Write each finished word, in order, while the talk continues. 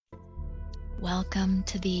Welcome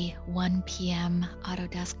to the 1 p.m.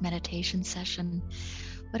 Autodesk meditation session.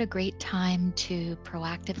 What a great time to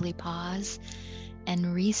proactively pause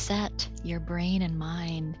and reset your brain and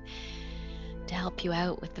mind to help you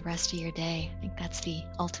out with the rest of your day. I think that's the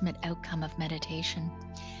ultimate outcome of meditation.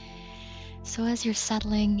 So, as you're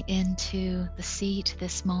settling into the seat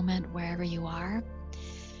this moment, wherever you are,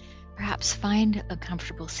 perhaps find a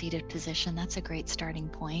comfortable seated position. That's a great starting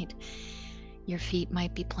point. Your feet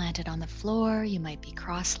might be planted on the floor, you might be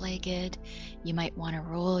cross-legged, you might want to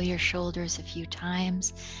roll your shoulders a few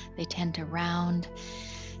times. They tend to round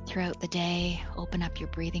throughout the day, open up your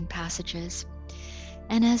breathing passages.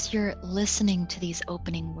 And as you're listening to these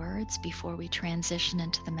opening words before we transition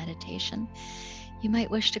into the meditation, you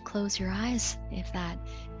might wish to close your eyes if that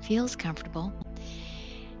feels comfortable.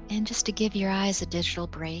 And just to give your eyes a digital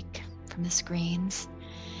break from the screens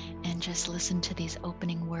and just listen to these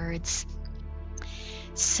opening words.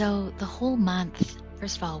 So the whole month,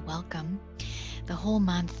 first of all, welcome. The whole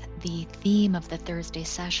month, the theme of the Thursday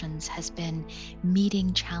sessions has been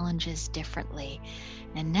meeting challenges differently.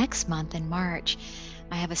 And next month in March,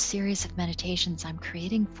 I have a series of meditations I'm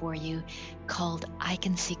creating for you called I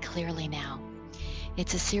Can See Clearly Now.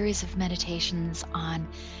 It's a series of meditations on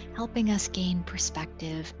helping us gain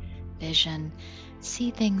perspective, vision,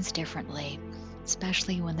 see things differently,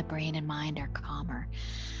 especially when the brain and mind are calmer.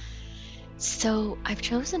 So I've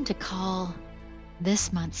chosen to call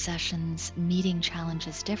this month's sessions Meeting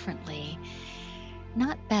Challenges Differently,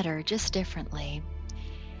 not better, just differently.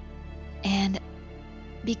 And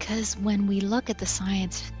because when we look at the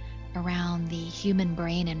science around the human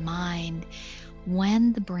brain and mind,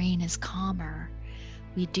 when the brain is calmer,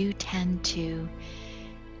 we do tend to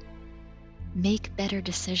make better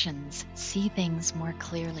decisions, see things more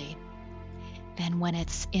clearly than when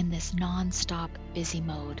it's in this non-stop busy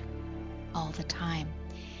mode all the time.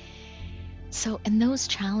 And those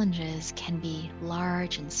challenges can be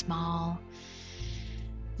large and small.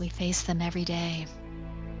 We face them every day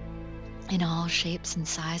in all shapes and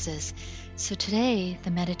sizes. So today,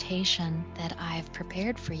 the meditation that I've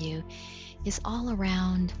prepared for you is all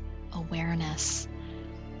around awareness.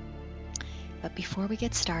 But before we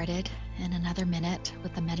get started, in another minute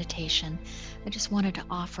with the meditation, I just wanted to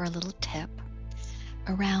offer a little tip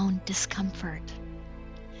around discomfort.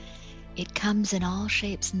 It comes in all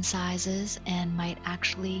shapes and sizes and might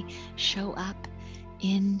actually show up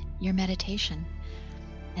in your meditation.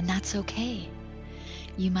 And that's okay.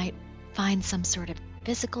 You might find some sort of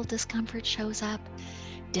physical discomfort shows up,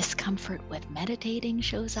 discomfort with meditating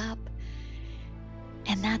shows up.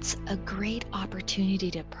 And that's a great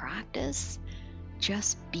opportunity to practice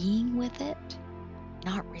just being with it,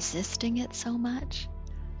 not resisting it so much.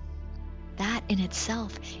 That in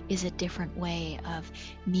itself is a different way of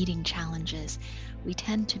meeting challenges. We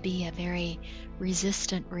tend to be a very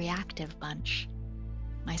resistant, reactive bunch,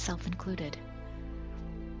 myself included.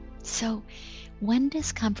 So when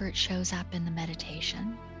discomfort shows up in the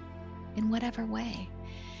meditation, in whatever way,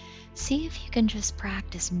 see if you can just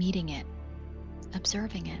practice meeting it,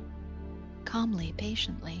 observing it, calmly,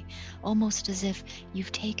 patiently, almost as if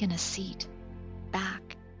you've taken a seat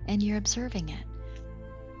back and you're observing it.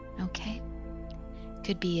 Okay?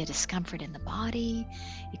 Could be a discomfort in the body,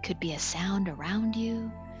 it could be a sound around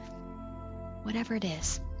you, whatever it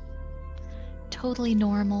is. Totally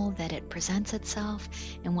normal that it presents itself,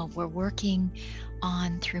 and what we're working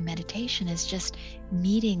on through meditation is just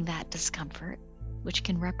meeting that discomfort, which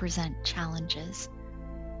can represent challenges,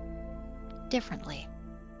 differently.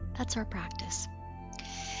 That's our practice.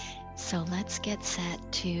 So let's get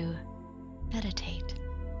set to meditate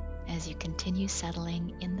as you continue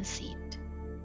settling in the seat.